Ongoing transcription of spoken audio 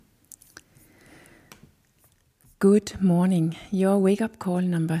Good morning. Your wake-up call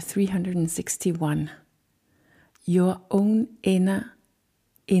number 361. Your own inner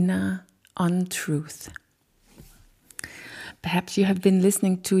untruth. Perhaps you have been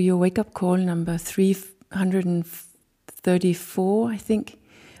listening to your wake-up call number 334, I think,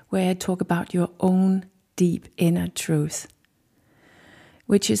 where I talk about your own deep inner truth,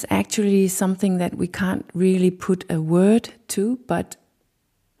 which is actually something that we can't really put a word to, but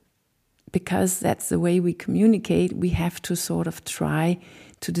because that's the way we communicate, we have to sort of try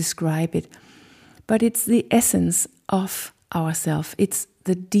to describe it. But it's the essence of ourself. It's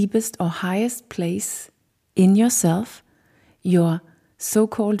the deepest or highest place in yourself, your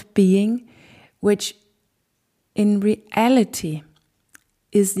so-called being, which in reality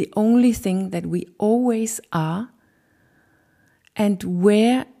is the only thing that we always are, and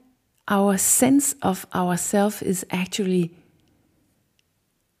where our sense of ourself is actually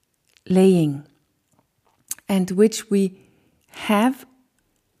laying, and which we have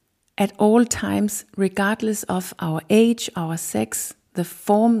at all times, regardless of our age, our sex, the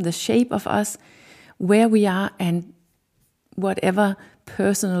form, the shape of us, where we are, and whatever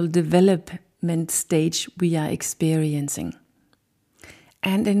personal development stage we are experiencing.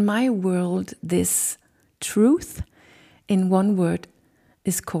 And in my world, this truth, in one word,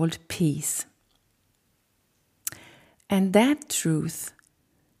 is called peace. And that truth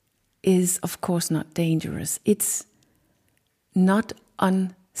is, of course, not dangerous. It's not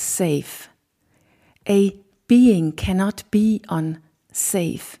unsafe. A being cannot be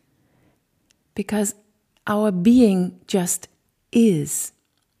unsafe because our being just is.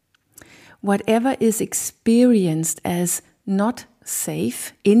 Whatever is experienced as not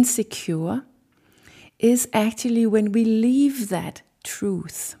safe, insecure, is actually when we leave that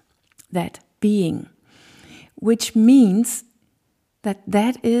truth, that being, which means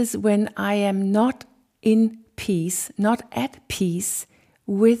that is when I am not in peace, not at peace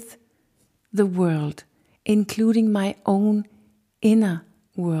with the world, including my own inner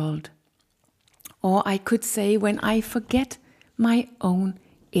world. Or I could say when I forget my own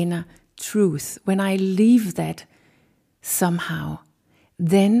inner truth, when I leave that somehow,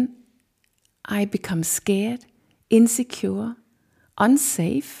 then I become scared, insecure,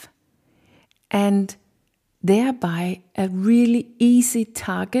 unsafe, and thereby a really easy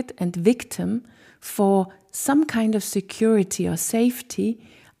target and victim for some kind of security or safety,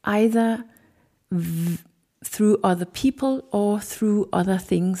 either through other people or through other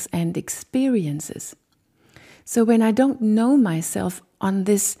things and experiences. So when I don't know myself on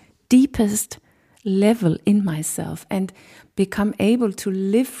this deepest level in myself and become able to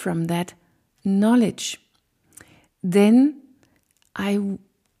live from that knowledge, then I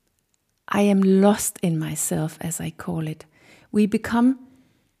am lost in myself, as I call it. We become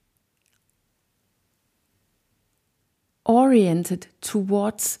oriented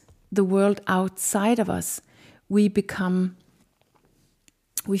towards the world outside of us. We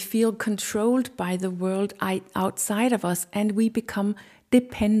feel controlled by the world outside of us, and we become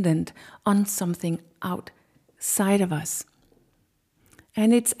dependent on something outside of us.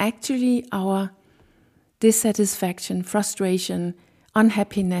 And it's actually our dissatisfaction, frustration,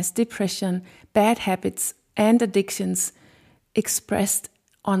 unhappiness, depression, bad habits, and addictions expressed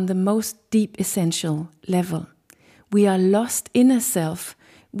on the most deep essential level. We are lost in a self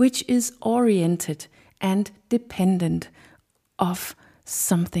which is oriented and dependent of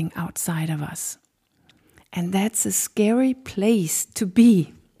something outside of us. And that's a scary place to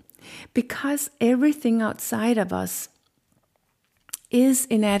be, because everything outside of us is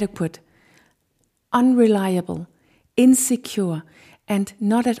inadequate, unreliable, insecure, and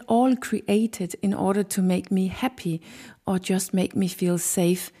not at all created in order to make me happy or just make me feel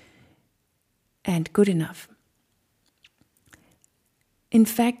safe and good enough. In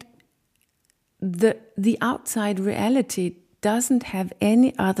fact, the outside reality doesn't have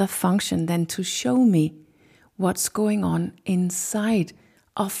any other function than to show me what's going on inside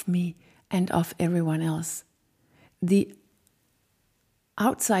of me and of everyone else. The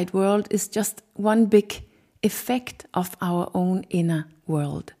outside world is just one big effect of our own inner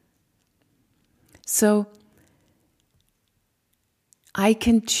world. So I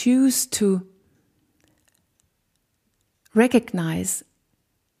can choose to recognize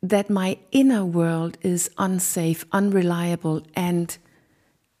that my inner world is unsafe, unreliable, and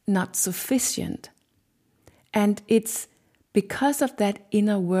not sufficient. And it's because of that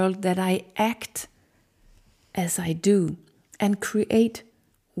inner world that I act as I do and create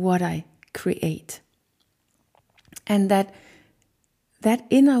what I create. And that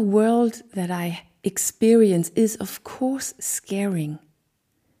inner world that I experience is, of course, scaring.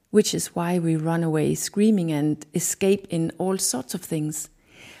 which is why we run away screaming and escape in all sorts of things.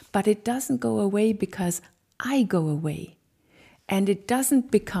 But it doesn't go away because I go away. And it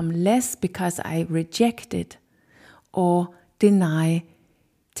doesn't become less because I reject it or deny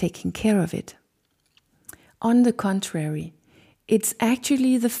taking care of it. On the contrary, it's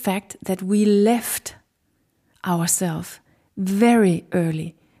actually the fact that we left ourselves very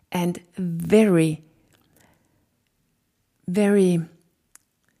early and very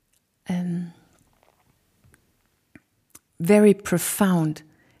profound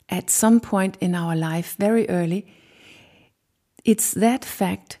at some point in our life, very early. It's that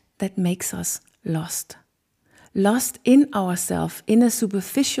fact that makes us lost. Lost in ourself, in a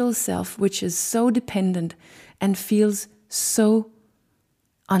superficial self which is so dependent and feels so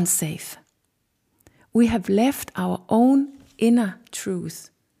unsafe. We have left our own inner truth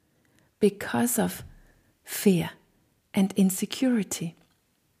because of fear and insecurity.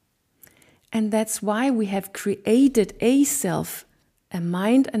 And that's why we have created a self, a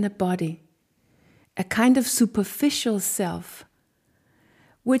mind and a body, a kind of superficial self,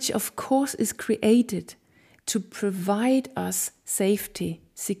 which of course is created to provide us safety,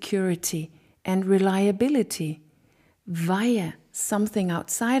 security, and reliability via something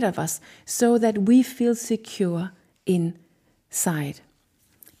outside of us so that we feel secure inside.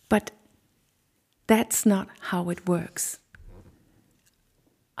 But that's not how it works.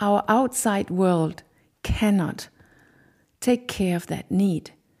 Our outside world cannot take care of that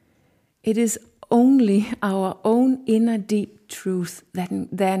need. It is only our own inner deep truth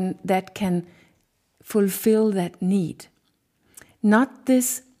that can fulfill that need. Not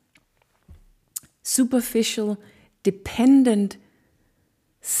this superficial, dependent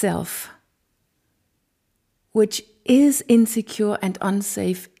self, which is insecure and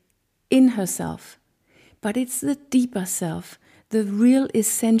unsafe in herself, but it's the deeper self, the real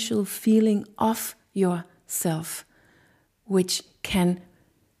essential feeling of yourself, which can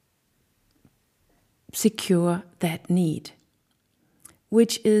secure that need,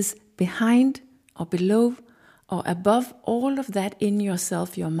 which is behind or below or above all of that in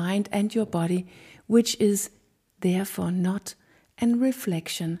yourself, your mind and your body, which is therefore not a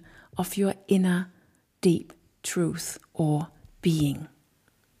reflection of your inner deep truth or being.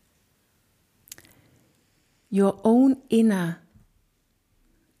 Your own inner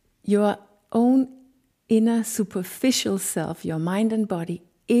superficial self, your mind and body,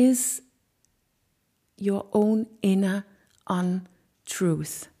 is your own inner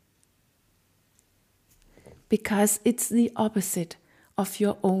untruth. Because it's the opposite of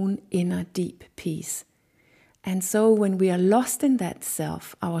your own inner deep peace. And so when we are lost in that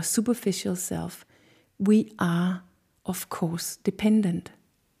self, our superficial self, we are, of course, dependent.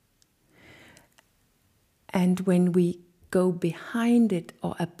 And when we go behind it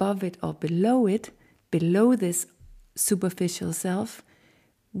or above it or below it, below this superficial self,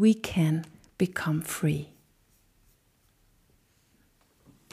 we can become free.